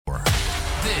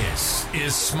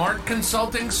is Smart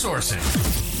Consulting Sourcing,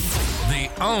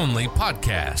 the only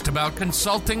podcast about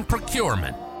consulting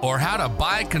procurement or how to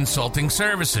buy consulting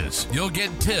services. You'll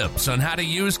get tips on how to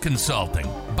use consulting,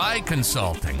 buy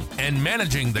consulting, and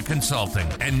managing the consulting.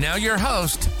 And now your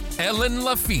host, Helene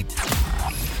Lafitte.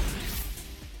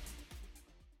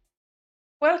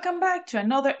 Welcome back to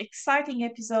another exciting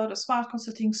episode of Smart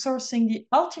Consulting Sourcing, the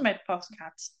ultimate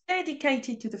podcast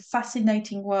dedicated to the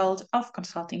fascinating world of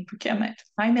consulting procurement.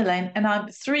 I'm Helene, and I'm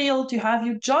thrilled to have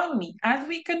you join me as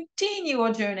we continue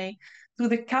our journey through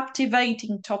the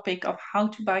captivating topic of how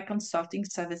to buy consulting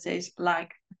services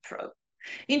like a pro.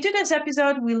 In today's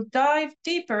episode, we'll dive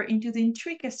deeper into the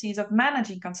intricacies of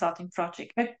managing consulting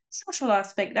projects, a crucial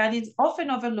aspect that is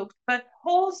often overlooked but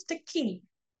holds the key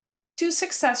to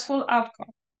successful outcome.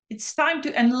 It's time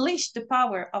to unleash the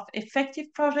power of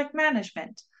effective project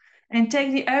management and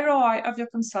take the ROI of your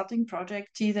consulting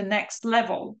project to the next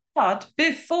level. But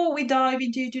before we dive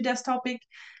into today's topic,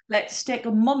 let's take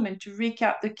a moment to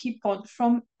recap the key points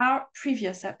from our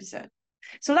previous episode.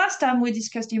 So last time we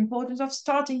discussed the importance of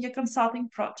starting your consulting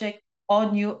project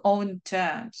on your own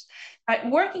terms. By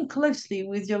working closely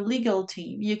with your legal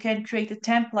team, you can create a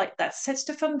template that sets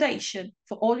the foundation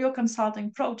for all your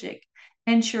consulting projects,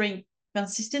 ensuring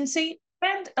consistency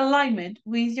and alignment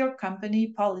with your company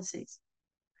policies.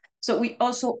 So we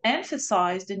also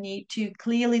emphasize the need to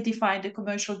clearly define the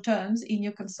commercial terms in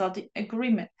your consulting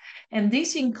agreement. And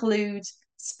this includes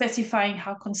specifying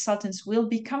how consultants will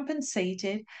be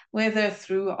compensated, whether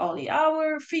through hourly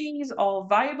hour fees or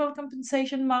variable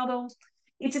compensation models.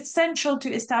 It's essential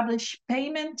to establish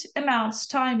payment amounts,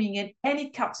 timing, and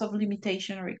any caps of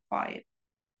limitation required.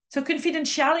 So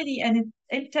confidentiality and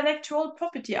intellectual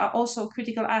property are also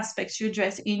critical aspects to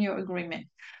address in your agreement.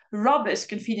 Robust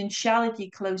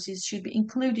confidentiality clauses should be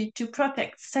included to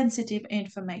protect sensitive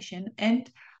information,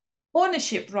 and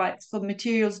ownership rights for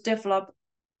materials developed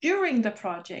during the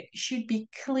project should be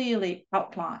clearly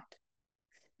outlined.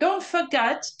 Don't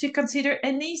forget to consider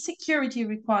any security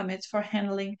requirements for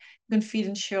handling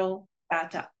confidential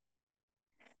data.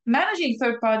 Managing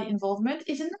third-party involvement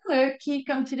is another key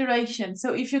consideration.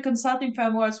 So if your consulting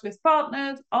firm works with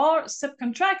partners or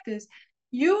subcontractors,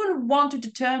 you will want to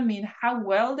determine how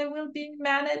well they will be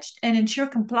managed and ensure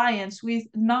compliance with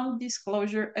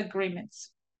non-disclosure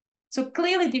agreements. So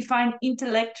clearly define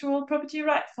intellectual property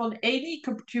rights for any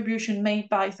contribution made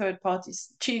by third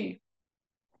parties too.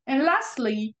 And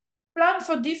lastly, plan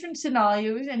for different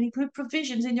scenarios and include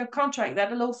provisions in your contract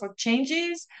that allow for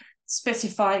changes,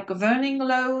 specify governing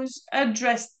laws,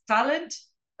 address talent,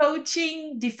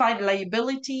 coaching, define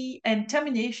liability and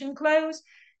termination clause,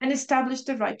 and establish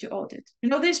the right to audit.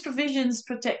 These provisions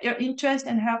protect your interest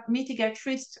and help mitigate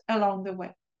risks along the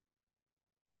way.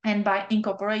 And by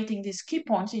incorporating these key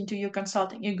points into your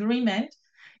consulting agreement,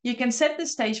 you can set the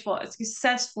stage for a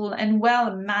successful and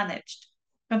well-managed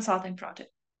consulting project.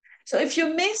 So if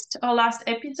you missed our last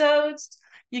episodes,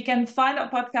 you can find our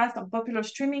podcast on popular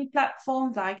streaming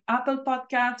platforms like Apple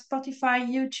Podcasts, Spotify,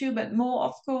 YouTube, and more,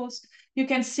 of course. You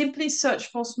can simply search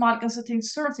for Smart Consulting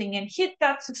Sourcing and hit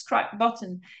that subscribe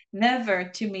button, never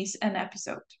to miss an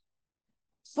episode.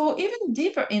 For even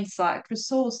deeper insight,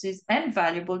 resources, and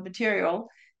valuable material,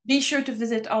 be sure to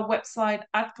visit our website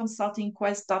at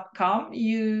consultingquest.com.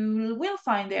 You will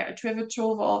find there a treasure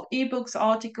trove of ebooks,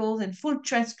 articles, and full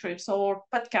transcripts or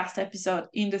podcast episodes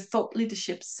in the thought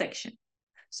leadership section.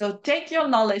 So take your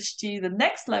knowledge to the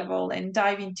next level and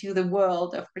dive into the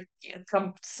world of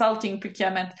consulting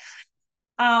procurement.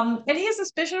 And here's a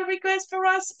special request for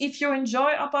us. If you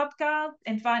enjoy our podcast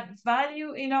and find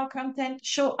value in our content,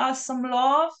 show us some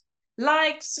love.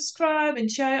 Like, subscribe, and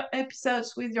share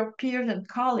episodes with your peers and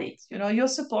colleagues. Your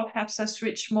support helps us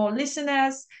reach more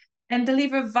listeners and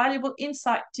deliver valuable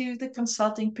insight to the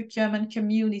consulting procurement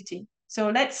community. So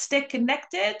let's stay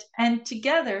connected, and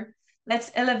together,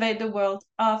 let's elevate the world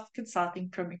of consulting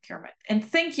procurement. And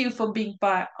thank you for being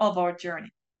part of our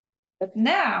journey. But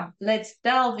now, let's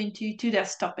delve into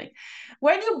today's topic.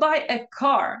 When you buy a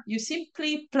car, you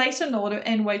simply place an order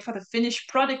and wait for the finished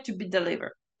product to be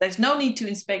delivered. There's no need to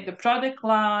inspect the product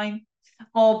line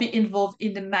or be involved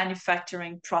in the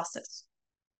manufacturing process.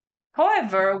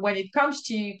 However, when it comes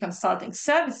to consulting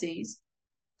services,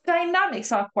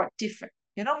 dynamics are quite different.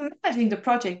 Managing the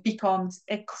project becomes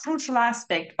a crucial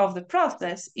aspect of the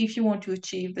process if you want to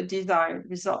achieve the desired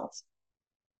results.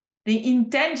 The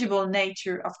intangible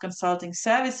nature of consulting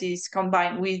services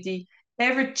combined with the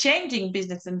ever-changing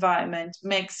business environment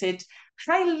makes it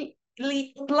highly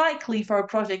unlikely for a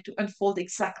project to unfold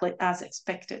exactly as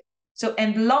expected. So,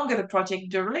 and the longer the project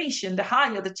duration, the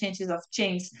higher the chances of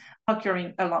change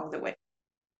occurring along the way.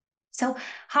 So,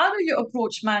 how do you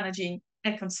approach managing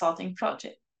a consulting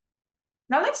project?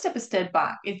 Now, let's take a step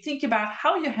back and think about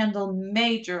how you handle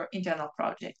major internal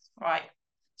projects, right?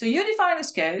 So, you define a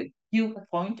scope, you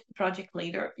appoint a project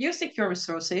leader, you secure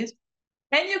resources,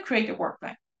 and you create a work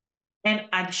plan. And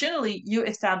additionally, you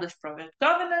establish project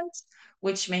governance,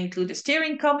 which may include a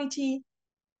steering committee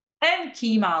and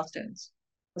key milestones.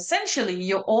 Essentially,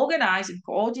 you organize and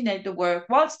coordinate the work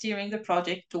while steering the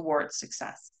project towards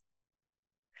success.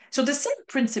 So the same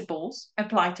principles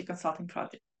apply to consulting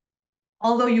projects.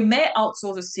 Although you may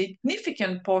outsource a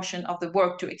significant portion of the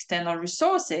work to external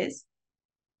resources,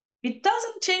 it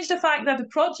doesn't change the fact that the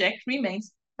project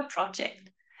remains a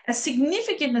project, a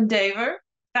significant endeavor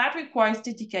that requires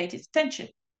dedicated attention.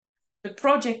 The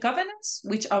project governance,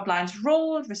 which outlines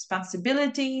roles,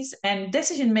 responsibilities, and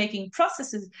decision-making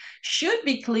processes, should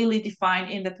be clearly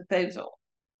defined in the proposal,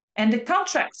 and the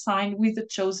contract signed with the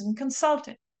chosen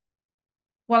consultant.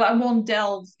 While I won't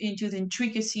delve into the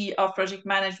intricacy of project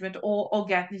management or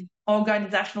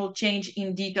organizational change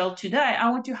in detail today, I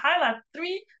want to highlight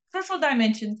three crucial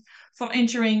dimensions for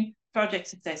ensuring project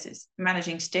successes: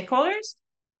 managing stakeholders,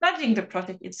 managing the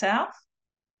project itself,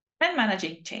 and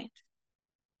managing change.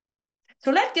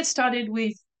 So let's get started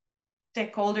with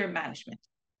stakeholder management.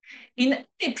 In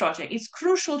any project, it's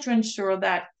crucial to ensure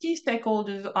that key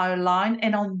stakeholders are aligned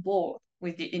and on board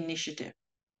with the initiative.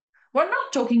 We're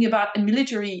not talking about a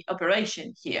military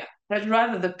operation here, but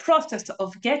rather the process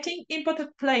of getting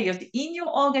important players in your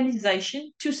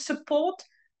organization to support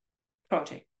the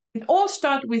project. It all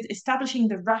starts with establishing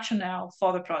the rationale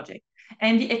for the project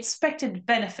and the expected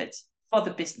benefits for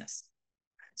the business.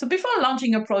 So before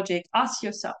launching a project, ask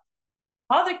yourself,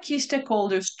 are the key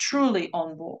stakeholders truly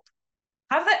on board?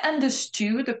 Have they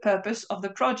understood the purpose of the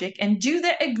project and do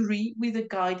they agree with the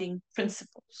guiding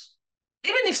principles?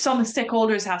 Even if some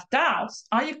stakeholders have doubts,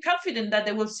 are you confident that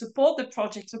they will support the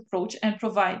project's approach and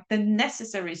provide the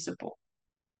necessary support?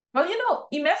 Well,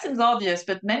 it may seem obvious,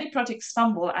 but many projects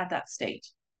stumble at that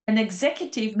stage. An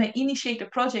executive may initiate a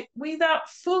project without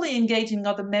fully engaging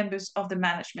other members of the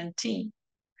management team,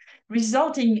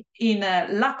 resulting in a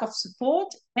lack of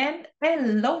support and a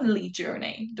lonely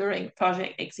journey during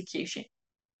project execution.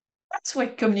 That's where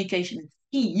communication is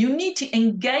key. You need to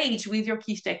engage with your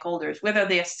key stakeholders, whether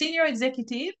they are senior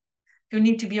executives who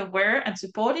need to be aware and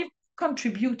supportive,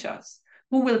 contributors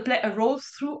who will play a role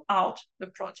throughout the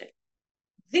project.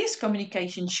 This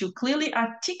communication should clearly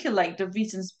articulate the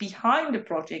reasons behind the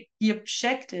project, the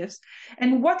objectives,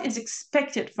 and what is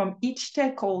expected from each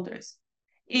stakeholders.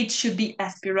 It should be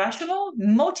aspirational,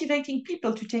 motivating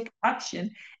people to take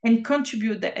action and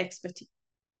contribute their expertise.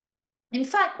 In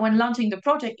fact, when launching the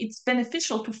project, it's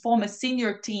beneficial to form a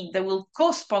senior team that will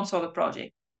co-sponsor the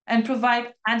project and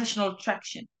provide additional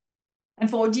traction. And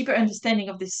for a deeper understanding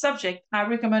of this subject, I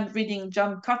recommend reading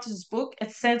John Cotter's book, A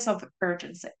Sense of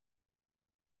Urgency.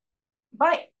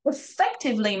 By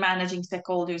effectively managing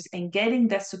stakeholders and getting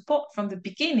their support from the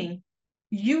beginning,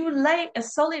 you lay a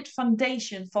solid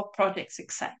foundation for project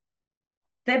success.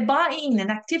 Their buy-in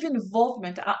and active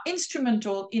involvement are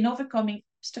instrumental in overcoming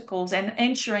obstacles and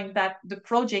ensuring that the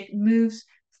project moves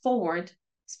forward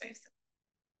smoothly.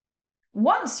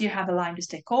 Once you have aligned the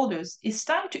stakeholders, it's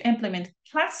time to implement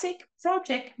classic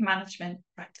project management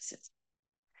practices.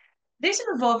 These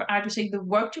involve addressing the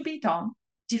work to be done,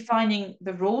 defining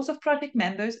the roles of project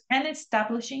members, and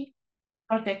establishing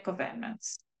project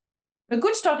governance. A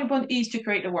good starting point is to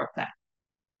create a work plan,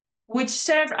 which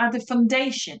serves as the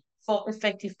foundation for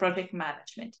effective project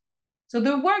management. So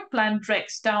the work plan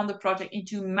breaks down the project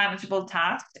into manageable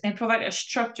tasks and provides a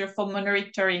structure for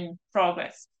monitoring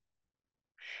progress.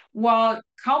 While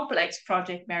complex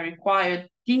projects may require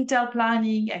detailed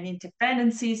planning and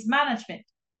interdependencies management,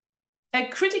 a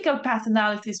critical path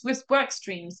analysis with work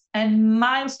streams and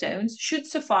milestones should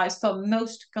suffice for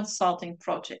most consulting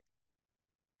projects.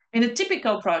 In a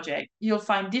typical project, you'll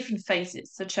find different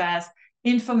phases, such as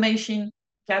information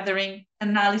gathering,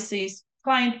 analysis,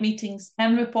 client meetings,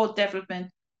 and report development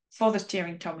for the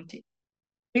steering committee.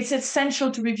 It's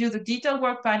essential to review the detailed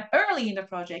work plan early in the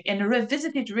project and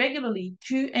revisit it regularly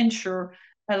to ensure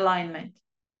alignment.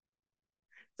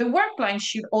 The work plan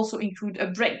should also include a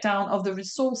breakdown of the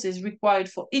resources required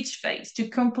for each phase to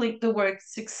complete the work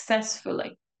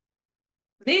successfully.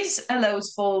 This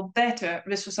allows for better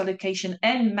resource allocation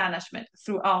and management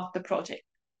throughout the project.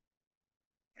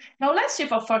 Now let's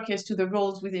shift our focus to the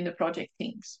roles within the project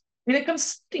teams. In a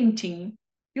consulting team,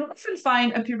 you'll often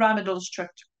find a pyramidal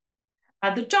structure.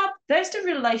 At the top, there's the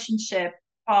relationship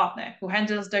partner who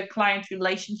handles the client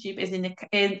relationship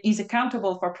and is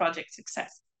accountable for project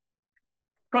success.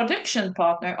 Production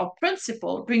partner or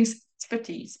principal brings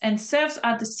expertise and serves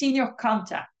as the senior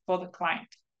contact for the client.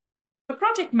 The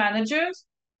project managers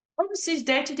oversees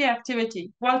day-to-day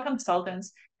activity, while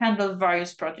consultants handle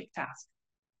various project tasks.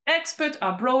 Experts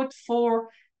are brought for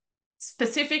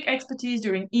specific expertise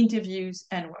during interviews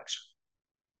and workshops.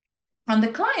 On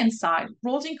the client side,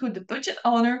 roles include the budget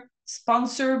owner,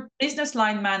 sponsor, business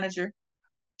line manager,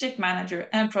 project manager,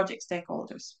 and project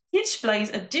stakeholders. Each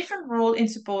plays a different role in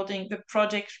supporting the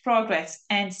project's progress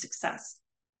and success.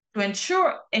 To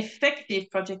ensure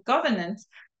effective project governance,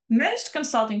 most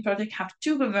consulting projects have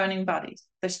two governing bodies,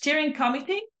 the steering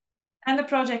committee and the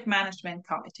project management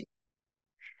committee.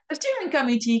 The steering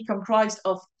committee, comprised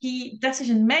of key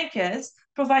decision makers,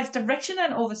 provides direction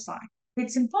and oversight.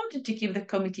 It's important to keep the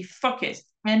committee focused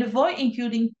and avoid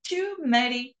including too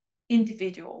many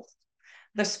individuals.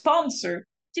 The sponsor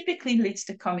typically leads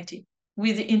the committee,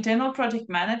 with the internal project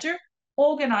manager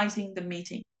organizing the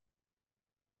meeting.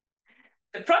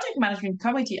 The project management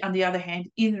committee, on the other hand,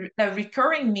 is a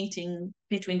recurring meeting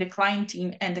between the client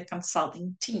team and the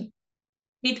consulting team.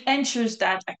 It ensures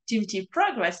that activity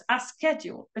progress as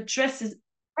scheduled, addresses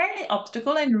any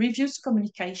obstacle, and reviews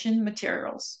communication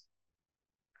materials.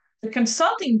 The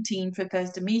consulting team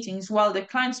prepares the meetings while the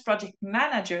client's project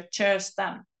manager chairs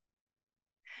them.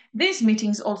 These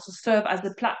meetings also serve as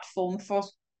the platform for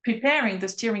preparing the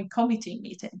steering committee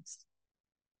meetings.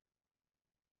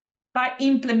 By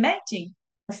implementing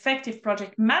effective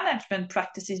project management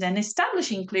practices and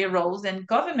establishing clear roles and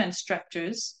governance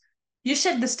structures, you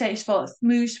set the stage for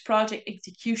smooth project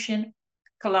execution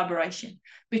collaboration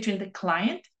between the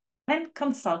client and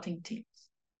consulting teams.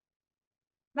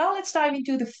 Now let's dive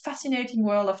into the fascinating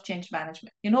world of change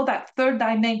management. You know, that third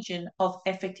dimension of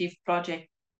effective project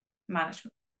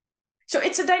management. So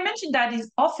it's a dimension that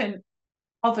is often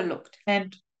overlooked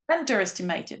and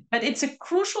underestimated, but it's a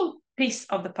crucial piece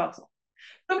of the puzzle.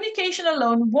 Communication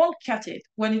alone won't cut it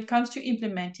when it comes to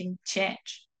implementing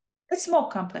change. It's more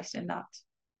complex than that.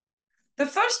 The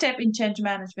first step in change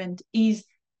management is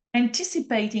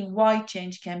anticipating why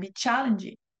change can be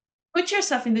challenging. Put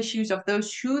yourself in the shoes of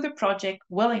those who the project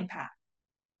will impact.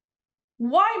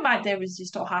 Why might they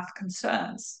resist or have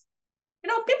concerns? You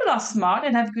know, people are smart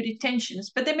and have good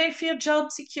intentions, but they may fear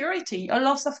job security, a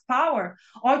loss of power,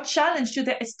 or a challenge to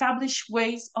their established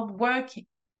ways of working.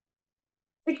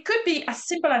 It could be as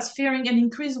simple as fearing an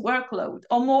increased workload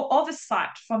or more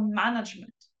oversight from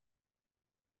management.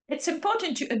 It's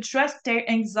important to address their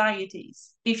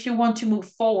anxieties if you want to move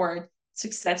forward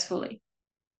successfully.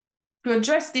 To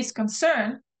address this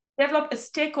concern, develop a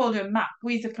stakeholder map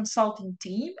with the consulting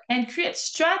team and create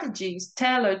strategies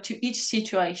tailored to each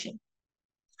situation.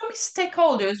 Some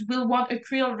stakeholders will want a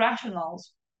clear rationales,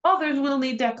 others will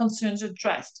need their concerns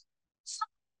addressed. Some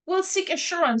will seek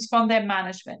assurance from their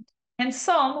management, and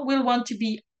some will want to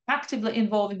be actively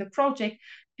involved in the project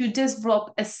to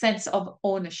develop a sense of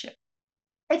ownership.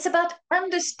 It's about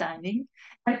understanding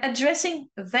and addressing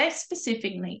their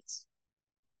specific needs.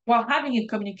 While having a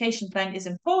communication plan is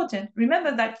important,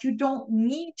 remember that you don't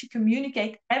need to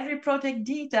communicate every project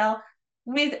detail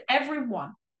with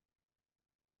everyone.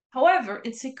 However,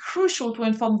 it's crucial to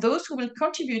inform those who will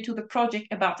contribute to the project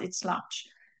about its launch.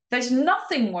 There's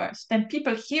nothing worse than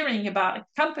people hearing about a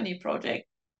company project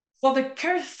for the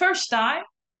first time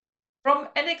from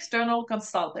an external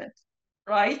consultant,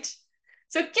 right?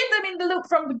 So keep them in the loop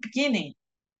from the beginning.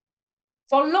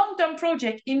 For long-term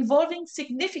projects involving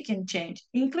significant change,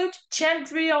 include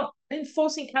change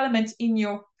reinforcing elements in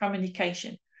your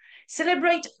communication.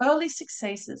 Celebrate early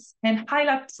successes and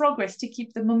highlight progress to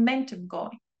keep the momentum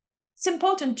going. It's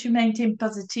important to maintain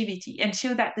positivity and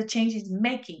show that the change is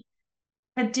making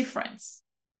a difference.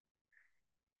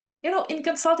 You know, in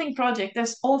consulting projects,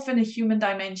 there's often a human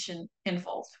dimension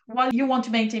involved. While you want to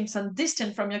maintain some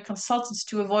distance from your consultants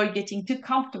to avoid getting too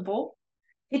comfortable,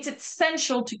 it's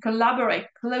essential to collaborate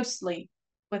closely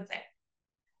with them.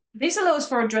 This allows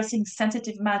for addressing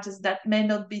sensitive matters that may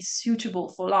not be suitable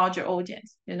for larger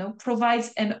audience,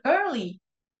 provides an early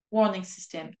warning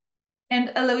system,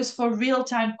 and allows for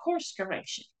real-time course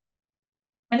correction.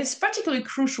 And it's particularly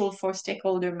crucial for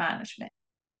stakeholder management.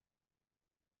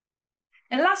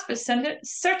 And last but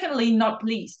certainly not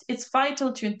least, it's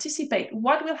vital to anticipate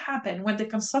what will happen when the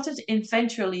consultant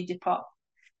eventually departs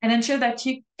and ensure that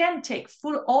you can take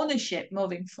full ownership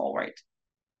moving forward.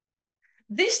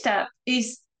 This step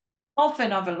is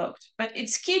often overlooked, but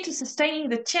it's key to sustaining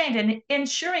the change and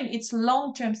ensuring its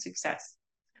long-term success.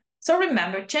 So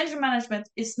remember, change management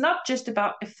is not just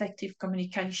about effective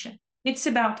communication. It's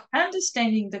about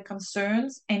understanding the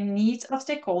concerns and needs of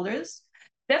stakeholders,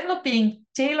 developing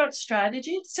tailored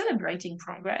strategies, celebrating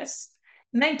progress,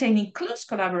 maintaining close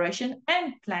collaboration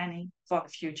and planning for the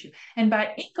future. And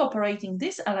by incorporating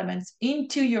these elements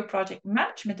into your project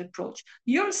management approach,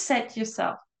 you'll set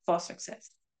yourself for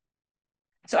success.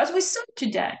 So as we saw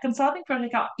today, consulting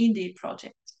projects are indeed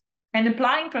projects, and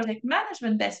applying project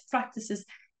management best practices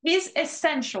is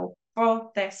essential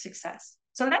for their success.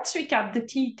 So let's recap the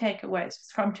key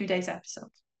takeaways from today's episode.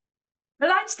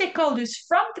 Align stakeholders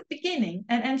from the beginning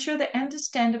and ensure they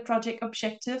understand the project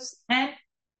objectives and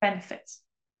benefits.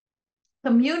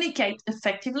 Communicate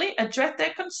effectively, address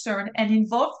their concern, and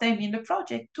involve them in the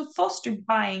project to foster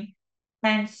buy-in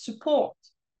and support.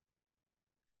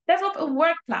 Develop a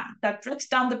work plan that breaks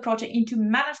down the project into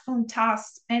manageable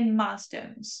tasks and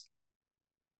milestones.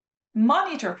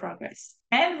 Monitor progress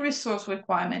and resource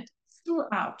requirement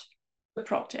throughout the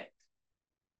project.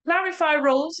 Clarify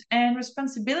roles and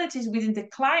responsibilities within the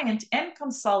client and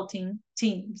consulting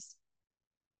teams.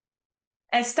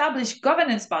 Establish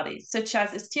governance bodies such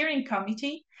as a steering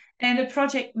committee and a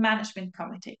project management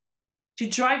committee to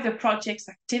drive the project's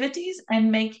activities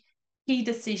and make key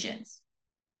decisions.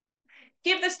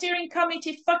 Give the steering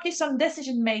committee focus on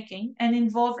decision-making and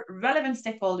involve relevant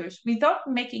stakeholders without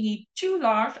making it too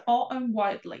large or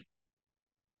unwieldy.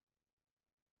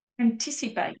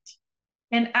 Anticipate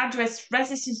and address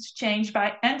resistance to change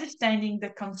by understanding the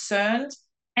concerns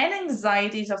and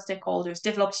anxieties of stakeholders.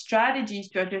 Develop strategies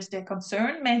to address their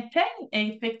concern, maintain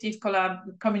effective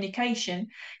communication,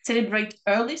 celebrate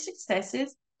early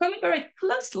successes, collaborate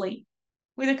closely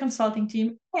with the consulting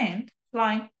team, and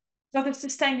plan for the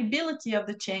sustainability of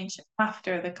the change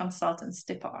after the consultants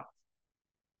depart.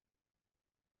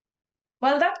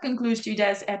 Well, that concludes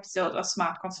today's episode of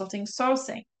Smart Consulting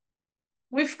Sourcing.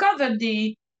 We've covered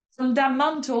the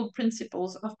fundamental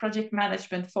principles of project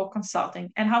management for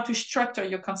consulting and how to structure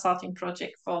your consulting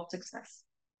project for success.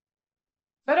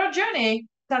 But our journey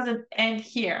doesn't end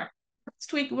here.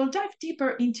 Next week, we'll dive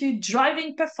deeper into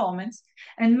driving performance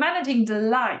and managing the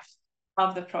life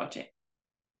of the project.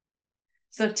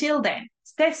 So till then,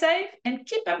 stay safe and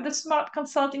keep up the smart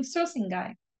consulting sourcing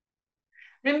game.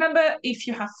 Remember, if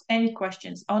you have any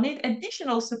questions or need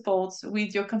additional support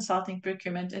with your consulting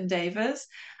procurement endeavors,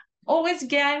 always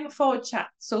game for a chat.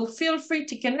 So feel free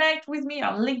to connect with me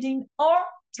on LinkedIn or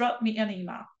drop me an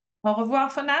email. Au revoir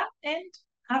for now and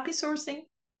happy sourcing.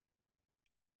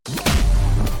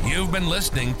 You've been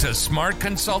listening to Smart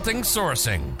Consulting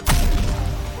Sourcing,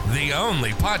 the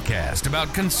only podcast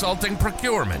about consulting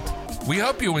procurement. We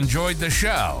hope you enjoyed the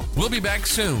show. We'll be back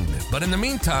soon, but in the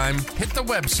meantime, hit the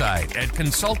website at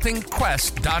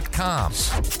consultingquest.com.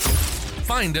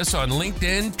 Find us on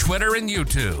LinkedIn, Twitter, and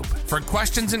YouTube. For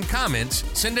questions and comments,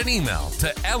 send an email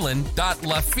to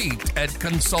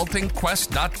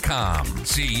ellen.lafitte@consultingquest.com.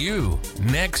 See you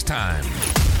next time.